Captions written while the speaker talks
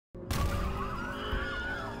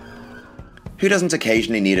Who doesn't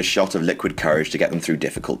occasionally need a shot of liquid courage to get them through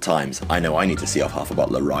difficult times? I know I need to see off half a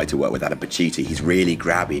bottle of rye to work with Adam Pacitti. He's really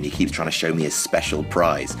grabby and he keeps trying to show me his special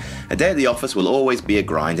prize. A day at the office will always be a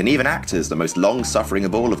grind, and even actors, the most long-suffering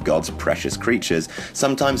of all of God's precious creatures,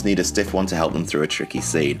 sometimes need a stiff one to help them through a tricky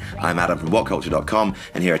scene. I'm Adam from Whatculture.com,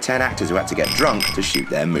 and here are 10 actors who had to get drunk to shoot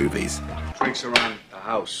their movies. Drinks around the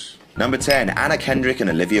house. Number 10, Anna Kendrick and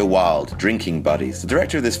Olivia Wilde, Drinking Buddies. The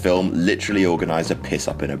director of this film literally organised a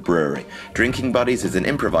piss-up in a brewery. Drinking Buddies is an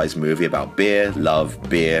improvised movie about beer, love,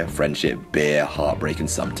 beer, friendship, beer, heartbreak, and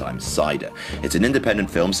sometimes cider. It's an independent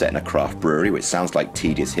film set in a craft brewery, which sounds like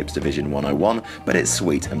tedious Hipster Vision 101, but it's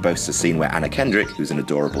sweet and boasts a scene where Anna Kendrick, who's an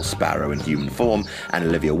adorable sparrow in human form, and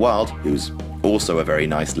Olivia Wilde, who's also a very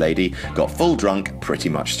nice lady, got full drunk pretty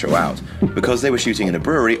much throughout. Because they were shooting in a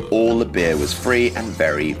brewery, all the beer was free and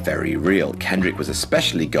very, very real. Kendrick was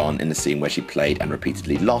especially gone in the scene where she played and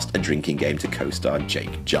repeatedly lost a drinking game to co-star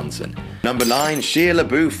Jake Johnson. Number 9, Shia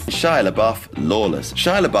LaBeouf, Lawless.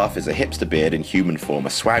 Shia LaBeouf is a hipster beard in human form,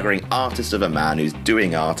 a swaggering artist of a man who's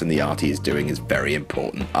doing art, and the art he is doing is very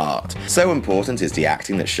important art. So important is the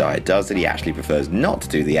acting that Shia does that he actually prefers not to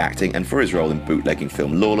do the acting, and for his role in bootlegging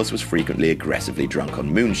film Lawless was frequently aggressively drunk on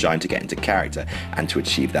moonshine to get into character and to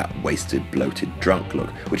achieve that wasted, bloated, drunk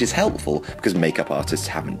look, which is helpful because makeup artists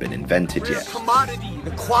haven't been invented yet. Commodity,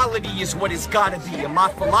 the quality is what it's gotta be, and my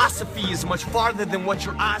philosophy is much farther than what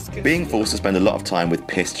you're asking. Being forced to spend a lot of time with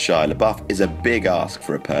pissed Shia LaBeouf is a big ask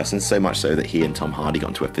for a person, so much so that he and Tom Hardy got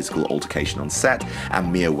into a physical altercation on set,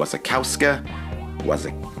 and Mia Wasikowska,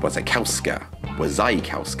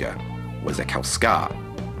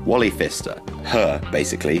 Wally Pfister, her,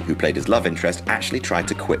 basically, who played his love interest, actually tried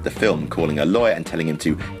to quit the film, calling a lawyer and telling him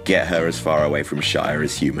to get her as far away from Shia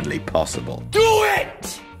as humanly possible. Do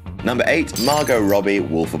it! Number 8, Margot Robbie,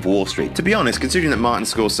 Wolf of Wall Street. To be honest, considering that Martin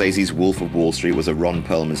Scorsese's Wolf of Wall Street was a Ron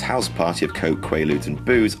Perlman's house party of coke, quaaludes and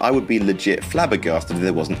booze, I would be legit flabbergasted if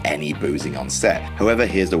there wasn't any boozing on set. However,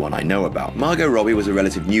 here's the one I know about. Margot Robbie was a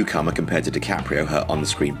relative newcomer compared to DiCaprio, her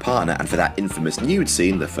on-screen partner, and for that infamous nude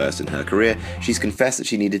scene, the first in her career, she's confessed that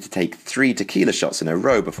she needed to take 3 tequila shots in a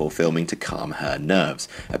row before filming to calm her nerves,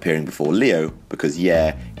 appearing before Leo, because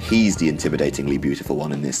yeah, he's the intimidatingly beautiful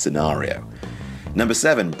one in this scenario. Number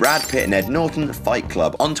 7, Brad Pitt and Ed Norton, Fight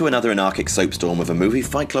Club. On to another anarchic soapstorm of a movie.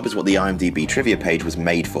 Fight Club is what the IMDb trivia page was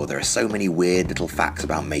made for. There are so many weird little facts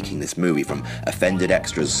about making this movie, from offended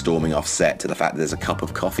extras storming off set, to the fact that there's a cup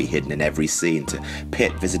of coffee hidden in every scene, to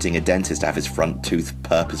Pitt visiting a dentist to have his front tooth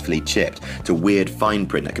purposefully chipped, to weird fine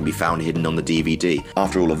print that can be found hidden on the DVD.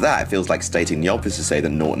 After all of that, it feels like stating the obvious to say that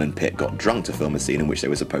Norton and Pitt got drunk to film a scene in which they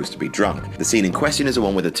were supposed to be drunk. The scene in question is the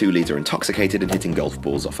one where the two leads are intoxicated and hitting golf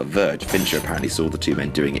balls off a verge. Fincher apparently saw the two men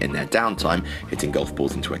doing it in their downtime, hitting golf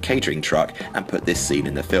balls into a catering truck, and put this scene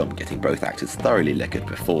in the film, getting both actors thoroughly liquored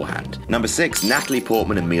beforehand. Number 6, Natalie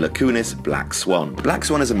Portman and Mila Kunis, Black Swan. Black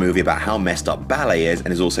Swan is a movie about how messed up ballet is,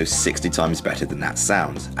 and is also 60 times better than that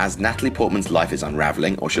sounds. As Natalie Portman's life is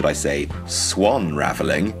unraveling, or should I say,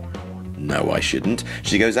 swan-raveling, no, I shouldn't.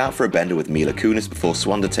 She goes out for a bender with Mila Kunis before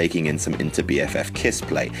Swanda taking in some inter-BFF kiss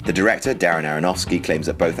play. The director, Darren Aronofsky, claims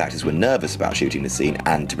that both actors were nervous about shooting the scene,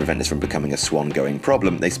 and to prevent this from becoming a swan-going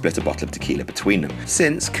problem, they split a bottle of tequila between them.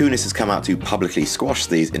 Since, Kunis has come out to publicly squash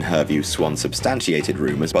these, in her view, swan-substantiated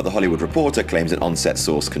rumours, but The Hollywood Reporter claims an on-set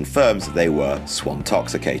source confirms that they were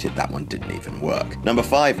swan-toxicated. That one didn't even work. Number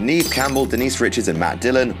 5, Neve Campbell, Denise Richards and Matt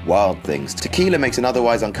Dillon, Wild Things. Tequila makes an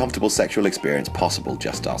otherwise uncomfortable sexual experience possible,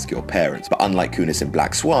 just ask your parents. But unlike Kunis in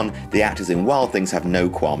Black Swan, the actors in Wild Things have no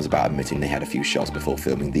qualms about admitting they had a few shots before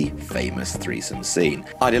filming the famous threesome scene.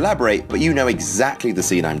 I'd elaborate, but you know exactly the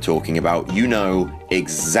scene I'm talking about. You know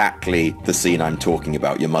exactly the scene I'm talking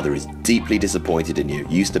about. Your mother is deeply disappointed in you.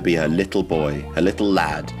 Used to be her little boy, her little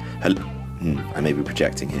lad, I may be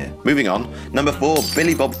projecting here. Moving on. Number 4,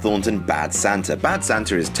 Billy Bob Thornton, Bad Santa. Bad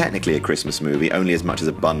Santa is technically a Christmas movie, only as much as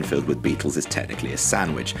a bun filled with Beatles is technically a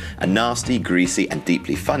sandwich. A nasty, greasy, and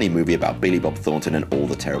deeply funny movie about Billy Bob Thornton and all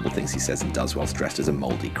the terrible things he says and does whilst dressed as a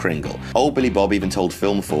mouldy Kringle. Old Billy Bob even told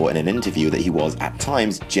Film 4 in an interview that he was, at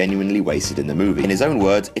times, genuinely wasted in the movie. In his own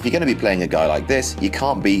words, if you're going to be playing a guy like this, you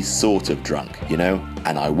can't be sort of drunk, you know?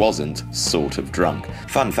 And I wasn't sort of drunk.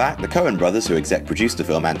 Fun fact, the Coen brothers, who exec produced the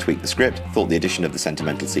film and tweaked the script, thought the addition of the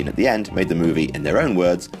sentimental scene at the end made the movie, in their own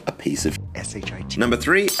words, a piece of shit. Number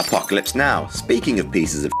 3, Apocalypse Now. Speaking of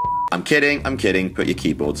pieces of I'm kidding, put your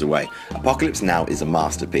keyboards away. Apocalypse Now is a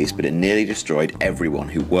masterpiece, but it nearly destroyed everyone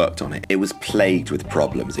who worked on it. It was plagued with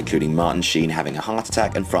problems, including Martin Sheen having a heart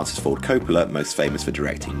attack and Francis Ford Coppola, most famous for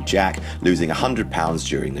directing Jack, losing 100 pounds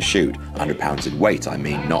during the shoot. 100 pounds in weight, I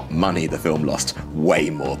mean, not money. The film lost way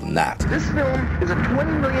more than that. This film is a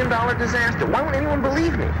 $20 million disaster. Why won't anyone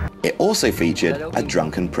believe me? It also featured a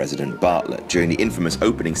drunken President Bartlett. During the infamous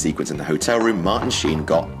opening sequence in the hotel room, Martin Sheen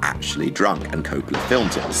got actually drunk and Coppola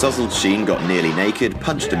filmed it. Sozzled Sheen got nearly naked,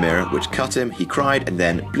 punched a mirror, which cut him, he cried, and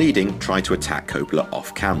then, bleeding, tried to attack Coppola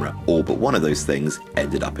off camera. All but one of those things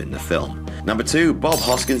ended up in the film. Number 2, Bob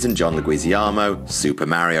Hoskins and John Leguizamo, Super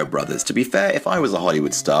Mario Brothers. To be fair, if I was a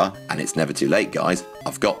Hollywood star, and it's never too late guys,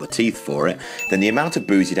 I've got the teeth for it, then the amount of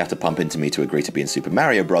booze you'd have to pump into me to agree to be in Super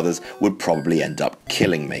Mario Brothers would probably end up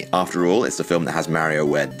killing me. After all, it's the film that has Mario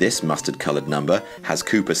wear this mustard-coloured number, has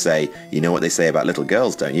Cooper say, "You know what they say about little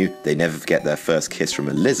girls, don't you? They never forget their first kiss from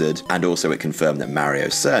a lizard," and also it confirmed that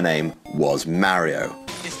Mario's surname was Mario.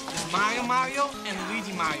 It's Mario and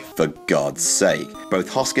Luigi Mario. For God's sake. Both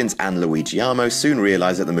Hoskins and Leguizamo soon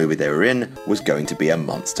realised that the movie they were in was going to be a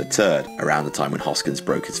monster turd, around the time when Hoskins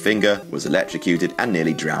broke his finger, was electrocuted, and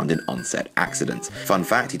nearly drowned in on-set accidents. Fun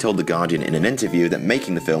fact, he told The Guardian in an interview that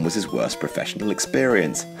making the film was his worst professional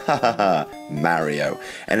experience. Ha ha ha, Mario.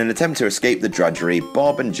 In an attempt to escape the drudgery,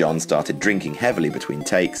 Bob and John started drinking heavily between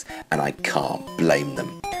takes, and I can't blame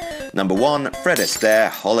them. Number 1, Fred Astaire,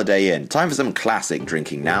 Holiday Inn. Time for some classic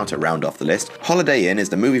drinking now to round off the list. Holiday Inn is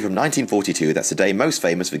the movie from 1942 that's today most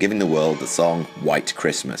famous for giving the world the song White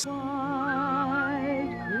Christmas.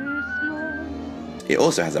 It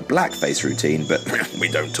also has a blackface routine, but we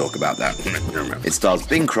don't talk about that. It stars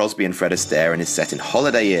Bing Crosby and Fred Astaire and is set in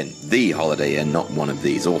Holiday Inn. The Holiday Inn, not one of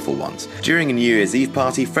these awful ones. During a New Year's Eve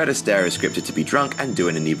party, Fred Astaire is scripted to be drunk and do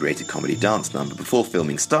an inebriated comedy dance number. Before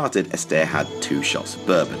filming started, Astaire had 2 shots of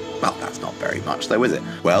bourbon. Well, that's not very much though, is it?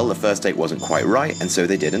 Well, the first take wasn't quite right, and so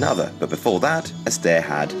they did another. But before that, Astaire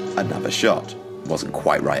had another shot. Wasn't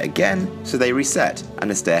quite right again, so they reset, and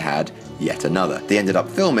Astaire had yet another. They ended up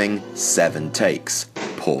filming 7 takes.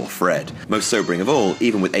 Poor Fred. Most sobering of all,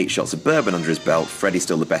 even with 8 shots of bourbon under his belt, Freddy's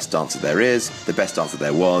still the best dancer there is, the best dancer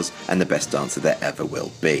there was, and the best dancer there ever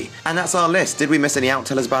will be. And that's our list. Did we miss any out?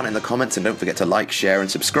 Tell us about it in the comments, and don't forget to like, share, and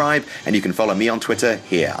subscribe, and you can follow me on Twitter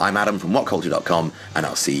here. I'm Adam from Whatculture.com, and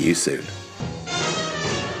I'll see you soon.